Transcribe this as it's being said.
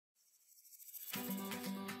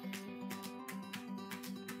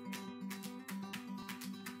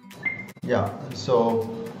Yeah, so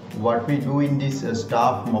what we do in this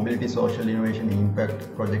staff mobility social innovation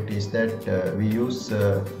impact project is that we use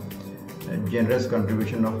generous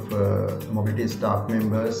contribution of mobility staff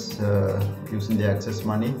members using the access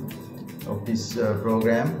money of this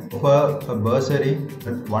program for a bursary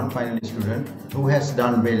one finalist student who has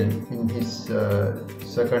done well in his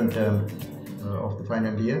second term of the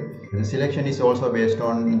final year. The selection is also based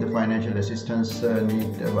on the financial assistance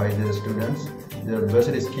needed by the students. The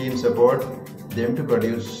bursary scheme support them to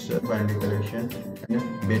produce final collection in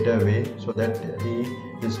a better way so that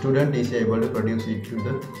the student is able to produce it to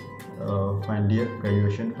the final year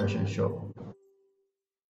graduation fashion show.